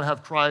 You do not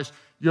have Christ.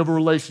 You have a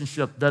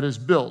relationship that is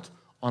built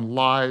on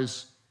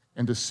lies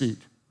and deceit.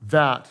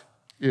 That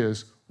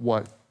is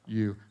what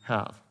you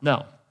have.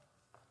 Now,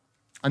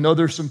 I know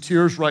there's some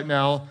tears right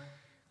now,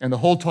 and the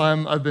whole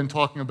time I've been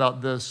talking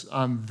about this,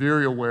 I'm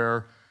very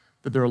aware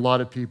that there are a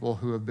lot of people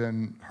who have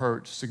been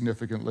hurt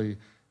significantly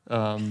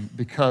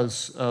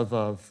because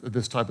of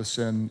this type of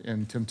sin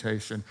and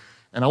temptation.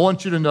 And I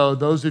want you to know,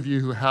 those of you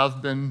who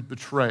have been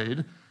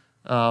betrayed,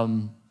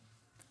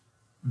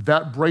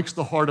 that breaks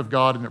the heart of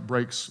God and it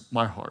breaks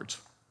my heart.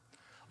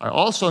 I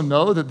also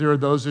know that there are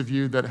those of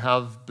you that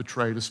have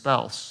betrayed a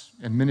spouse,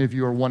 and many of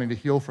you are wanting to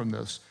heal from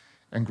this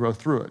and grow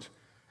through it.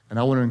 And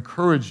I want to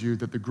encourage you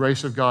that the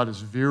grace of God is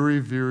very,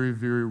 very,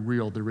 very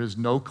real. There is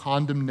no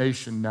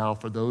condemnation now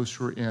for those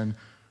who are in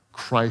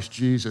Christ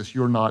Jesus.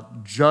 You're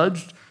not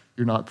judged.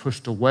 You're not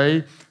pushed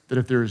away. That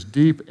if there is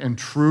deep and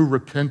true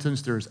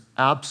repentance, there is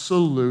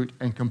absolute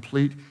and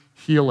complete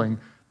healing.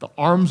 The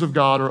arms of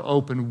God are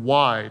open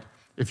wide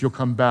if you'll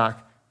come back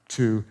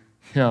to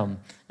Him.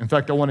 In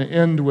fact, I want to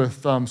end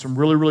with some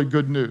really, really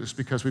good news,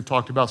 because we've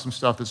talked about some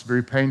stuff that's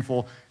very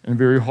painful and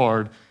very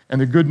hard. And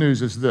the good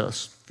news is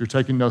this. If you're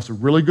taking notes, the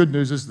really good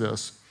news is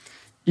this.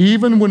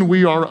 Even when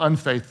we are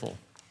unfaithful,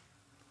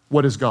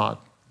 what is God?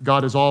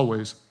 God is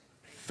always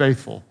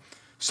faithful.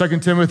 2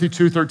 Timothy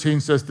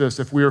 2:13 says this: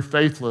 if we are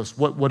faithless,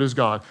 what is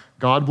God?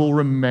 God will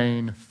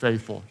remain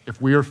faithful.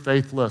 If we are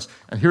faithless,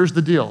 and here's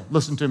the deal,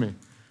 listen to me.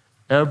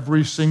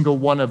 Every single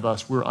one of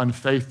us, we're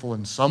unfaithful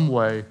in some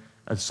way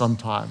at some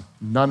time.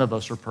 None of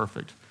us are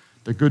perfect.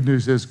 The good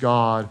news is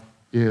God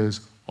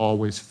is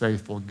always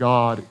faithful.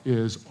 God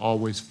is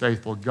always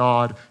faithful.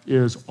 God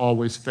is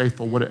always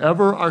faithful.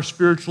 Whatever our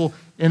spiritual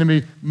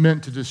enemy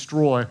meant to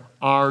destroy,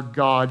 our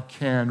God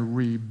can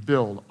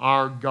rebuild.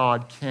 Our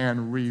God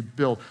can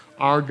rebuild.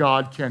 Our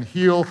God can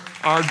heal.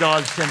 Our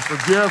God can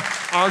forgive.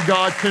 Our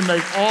God can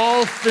make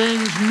all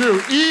things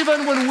new.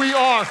 Even when we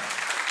are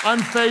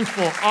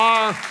unfaithful.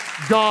 Our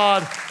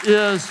God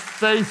is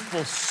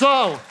faithful.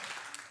 So,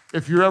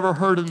 if you're ever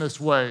hurt in this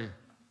way,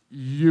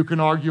 you can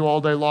argue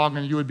all day long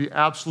and you would be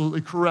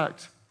absolutely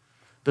correct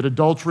that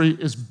adultery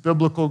is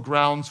biblical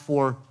grounds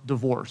for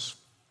divorce.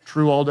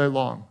 True all day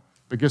long.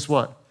 But guess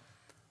what?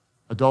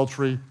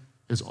 Adultery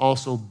is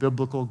also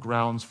biblical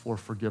grounds for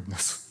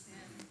forgiveness.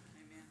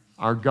 Amen.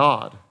 Our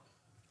God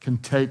can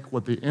take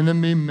what the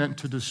enemy meant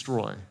to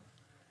destroy,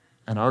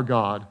 and our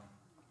God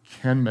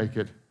can make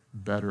it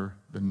better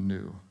than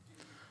new.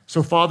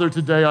 So, Father,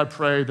 today I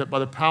pray that by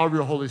the power of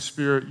your Holy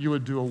Spirit, you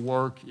would do a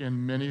work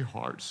in many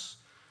hearts.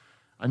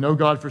 I know,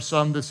 God, for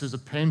some this is a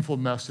painful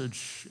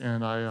message,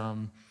 and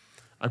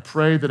I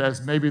pray that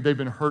as maybe they've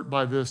been hurt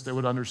by this, they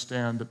would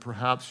understand that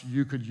perhaps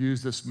you could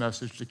use this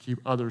message to keep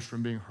others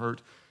from being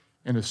hurt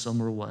in a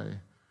similar way.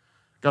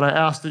 God, I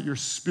ask that your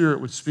Spirit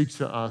would speak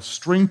to us,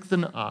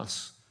 strengthen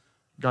us,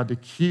 God, to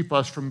keep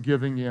us from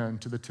giving in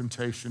to the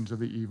temptations of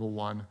the evil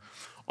one.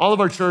 All of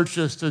our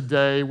churches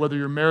today, whether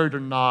you're married or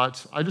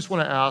not, I just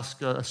want to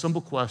ask a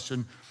simple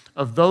question.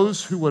 Of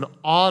those who would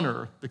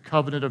honor the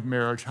covenant of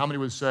marriage, how many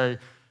would say,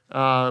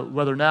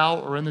 whether now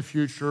or in the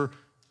future,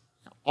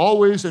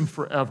 always and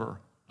forever,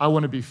 I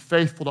want to be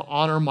faithful to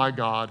honor my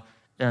God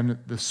and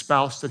the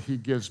spouse that he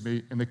gives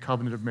me in the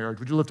covenant of marriage?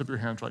 Would you lift up your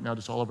hands right now,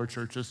 just all of our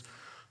churches?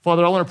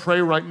 Father, I want to pray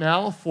right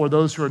now for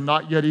those who are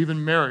not yet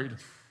even married,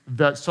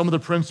 that some of the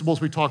principles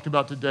we talked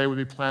about today would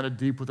be planted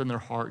deep within their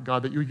heart.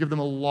 God, that you would give them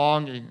a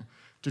longing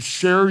to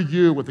share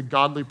you with a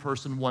godly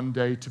person one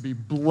day, to be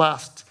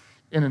blessed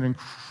in an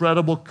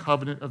incredible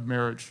covenant of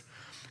marriage.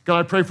 God,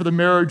 I pray for the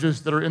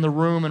marriages that are in the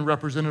room and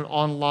represented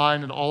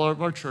online in all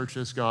of our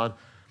churches, God.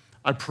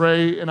 I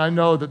pray, and I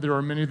know that there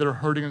are many that are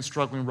hurting and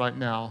struggling right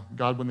now.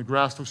 God, when the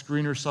grass looks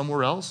greener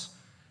somewhere else,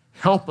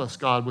 help us,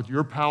 God, with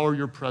your power,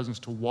 your presence,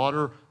 to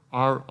water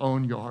our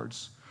own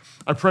yards.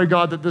 I pray,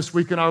 God, that this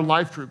week in our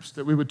life groups,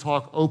 that we would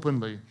talk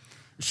openly,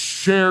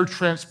 share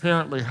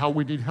transparently how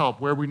we need help,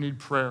 where we need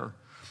prayer.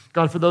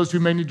 God, for those who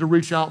may need to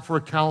reach out for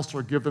a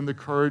counselor, give them the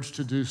courage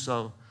to do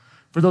so.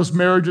 For those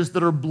marriages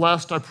that are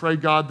blessed, I pray,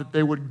 God, that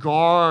they would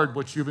guard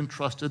what you've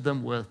entrusted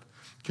them with,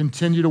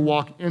 continue to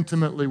walk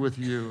intimately with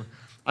you.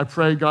 I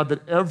pray, God,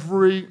 that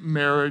every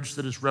marriage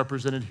that is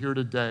represented here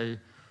today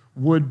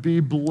would be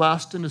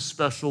blessed in a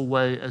special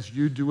way as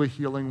you do a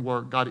healing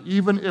work. God,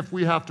 even if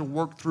we have to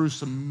work through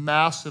some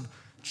massive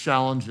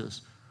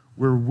challenges,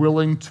 we're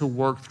willing to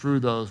work through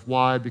those.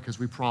 Why? Because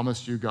we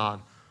promised you, God,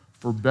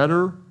 for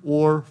better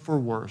or for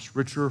worse,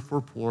 richer or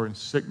for poor, in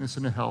sickness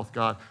and in health,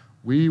 God,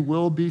 we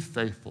will be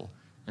faithful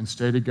and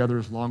stay together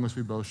as long as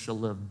we both shall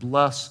live.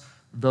 Bless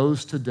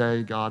those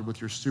today, God,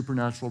 with your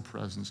supernatural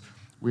presence.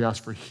 We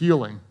ask for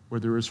healing where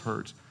there is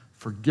hurt,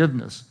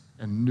 forgiveness,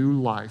 and new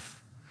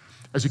life.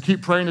 As you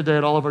keep praying today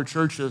at all of our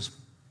churches,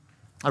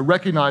 I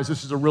recognize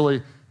this is a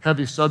really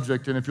heavy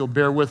subject, and if you'll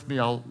bear with me,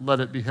 I'll let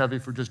it be heavy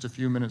for just a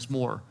few minutes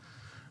more.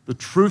 The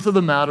truth of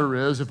the matter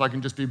is, if I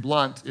can just be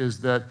blunt,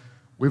 is that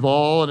we've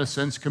all, in a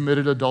sense,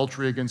 committed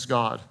adultery against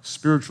God,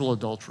 spiritual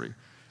adultery.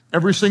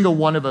 Every single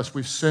one of us,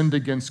 we've sinned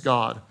against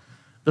God.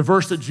 The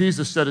verse that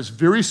Jesus said is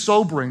very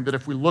sobering, that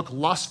if we look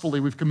lustfully,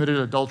 we've committed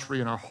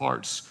adultery in our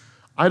hearts.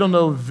 I don't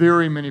know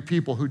very many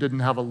people who didn't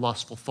have a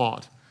lustful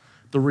thought.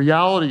 The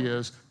reality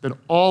is that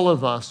all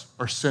of us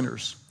are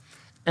sinners.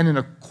 And in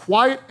a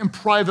quiet and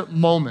private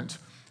moment,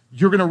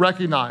 you're going to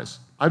recognize,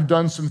 I've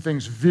done some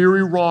things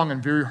very wrong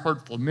and very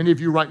hurtful. Many of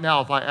you right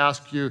now, if I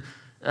ask you,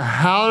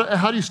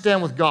 how do you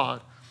stand with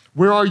God?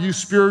 Where are you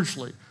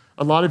spiritually?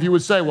 A lot of you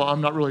would say, well,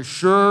 I'm not really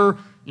sure.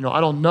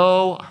 I don't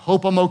know. I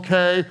hope I'm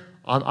okay.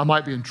 I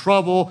might be in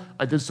trouble.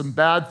 I did some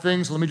bad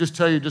things. Let me just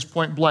tell you, just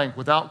point blank,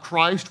 without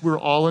Christ, we're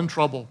all in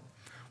trouble.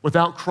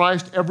 Without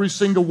Christ, every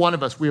single one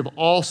of us, we have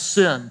all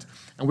sinned,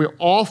 and we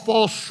all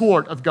fall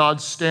short of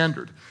God's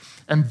standard.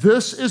 And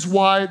this is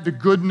why the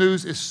good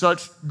news is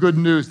such good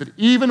news, that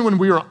even when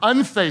we are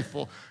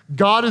unfaithful,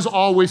 God is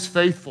always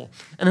faithful.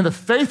 And in the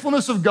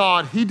faithfulness of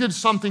God, he did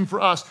something for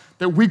us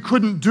that we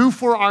couldn't do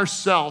for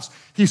ourselves.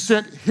 He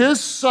sent his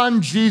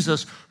son,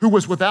 Jesus, who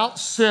was without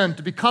sin,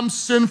 to become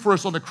sin for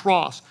us on the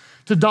cross,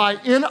 to die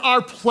in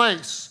our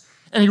place.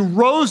 And he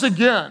rose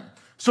again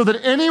so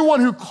that anyone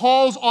who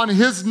calls on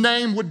his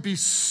name would be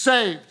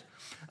saved.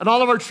 At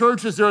all of our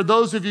churches, there are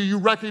those of you, you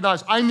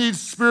recognize, I need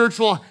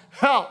spiritual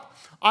help.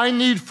 I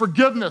need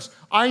forgiveness.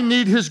 I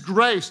need his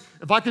grace.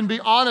 If I can be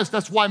honest,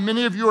 that's why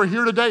many of you are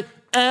here today,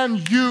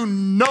 and you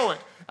know it.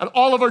 At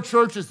all of our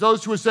churches,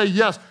 those who would say,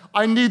 yes,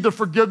 I need the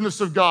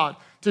forgiveness of God.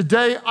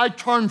 Today, I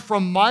turn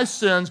from my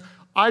sins.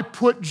 I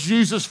put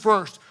Jesus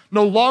first.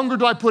 No longer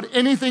do I put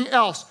anything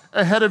else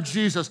ahead of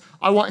Jesus.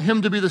 I want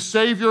him to be the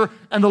Savior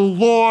and the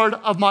Lord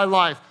of my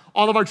life.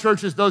 All of our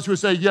churches, those who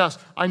say, yes,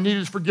 I need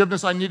his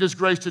forgiveness, I need his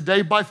grace.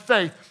 Today, by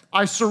faith,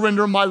 I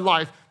surrender my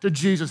life to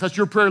Jesus. That's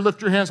your prayer.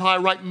 Lift your hands high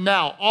right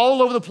now,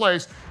 all over the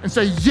place, and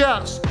say,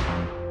 yes.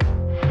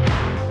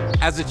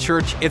 As a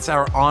church, it's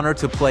our honor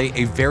to play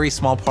a very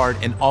small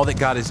part in all that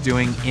God is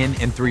doing in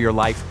and through your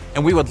life,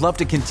 and we would love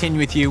to continue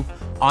with you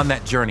on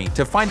that journey.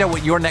 To find out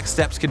what your next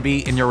steps could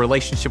be in your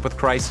relationship with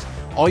Christ,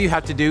 all you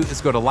have to do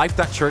is go to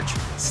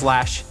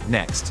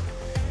life.church/next.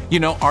 You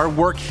know, our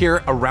work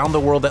here around the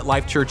world at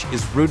Life Church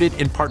is rooted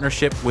in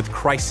partnership with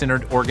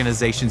Christ-centered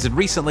organizations. And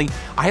recently,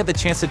 I had the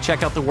chance to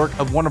check out the work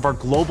of one of our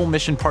global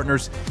mission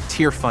partners,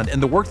 Tear Fund,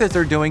 and the work that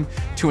they're doing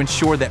to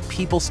ensure that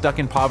people stuck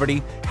in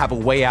poverty have a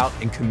way out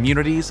in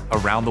communities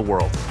around the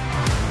world.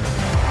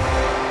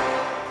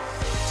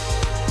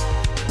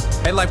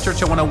 Hey, Life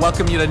Church, I want to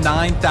welcome you to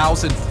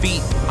 9,000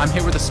 Feet. I'm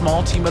here with a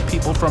small team of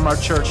people from our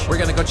church. We're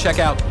going to go check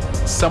out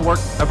some work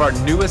of our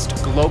newest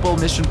global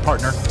mission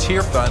partner,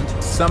 Tear Fund,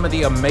 some of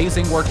the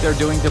amazing work they're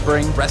doing to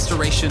bring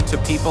restoration to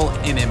people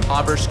in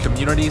impoverished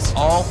communities,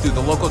 all through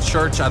the local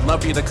church. I'd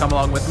love for you to come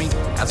along with me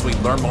as we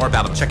learn more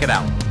about them. Check it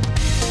out.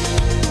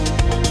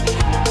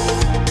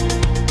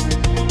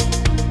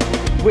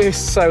 We're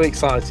so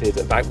excited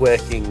about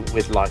working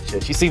with Life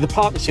Church. You see, the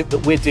partnership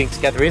that we're doing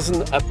together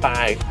isn't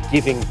about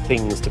giving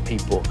things to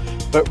people,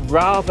 but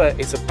rather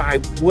it's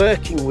about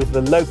working with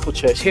the local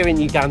church here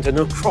in Uganda and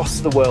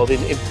across the world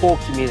in poor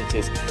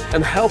communities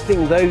and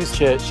helping those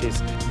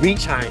churches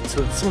reach out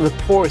to some of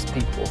the poorest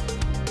people.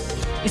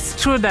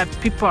 It's true that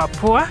people are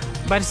poor,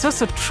 but it's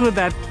also true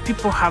that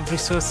people have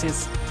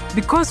resources.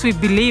 Because we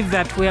believe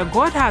that where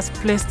God has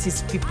placed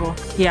his people,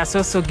 he has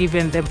also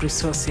given them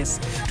resources.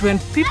 When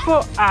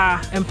people are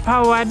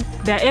empowered,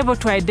 they're able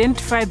to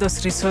identify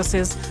those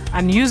resources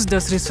and use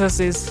those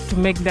resources to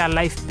make their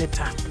life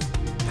better.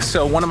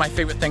 So one of my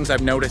favorite things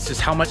I've noticed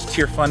is how much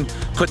Tear Fund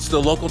puts the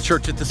local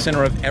church at the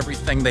center of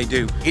everything they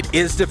do. It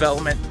is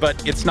development,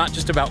 but it's not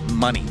just about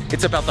money.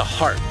 It's about the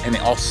heart, and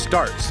it all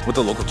starts with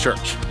the local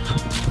church.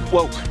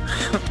 Whoa.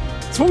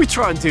 So what we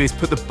try and do is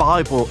put the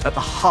Bible at the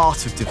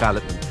heart of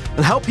development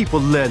and help people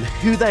learn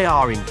who they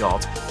are in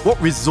God, what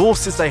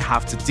resources they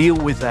have to deal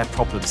with their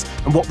problems,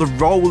 and what the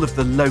role of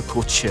the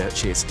local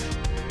church is.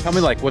 Tell me,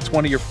 what's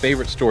one of your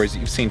favorite stories that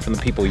you've seen from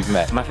the people you've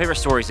met? My favorite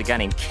story is a guy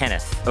named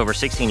Kenneth. Over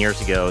 16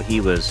 years ago, he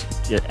was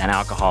an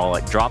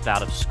alcoholic, dropped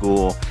out of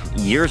school.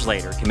 Years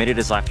later, committed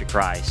his life to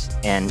Christ,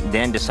 and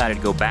then decided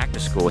to go back to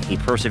school. He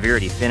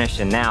persevered, he finished,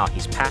 and now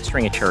he's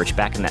pastoring a church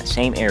back in that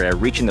same area,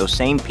 reaching those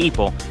same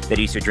people that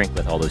he used to drink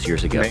with all those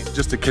years ago.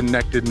 Just a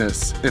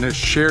connectedness and a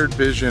shared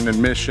vision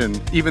and mission.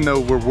 Even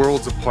though we're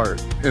worlds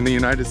apart in the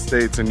United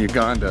States and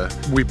Uganda,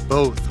 we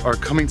both are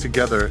coming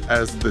together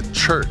as the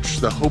church,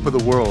 the hope of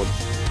the world.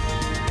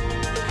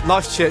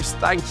 Life Church,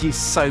 thank you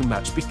so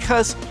much.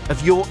 Because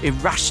of your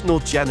irrational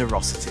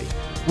generosity,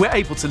 we're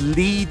able to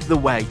lead the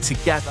way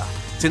together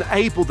to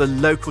enable the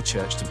local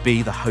church to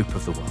be the hope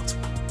of the world.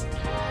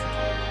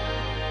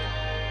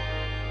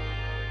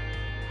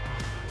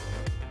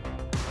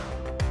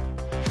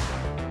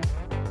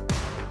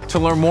 To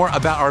learn more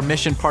about our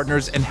mission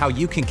partners and how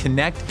you can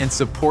connect and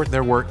support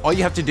their work, all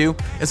you have to do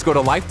is go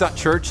to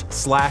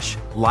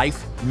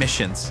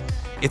life.church/lifemissions.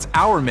 It's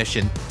our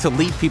mission to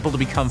lead people to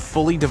become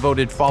fully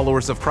devoted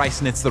followers of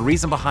Christ, and it's the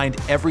reason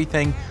behind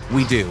everything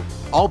we do,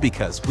 all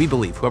because we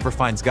believe whoever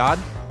finds God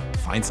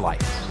finds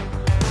life.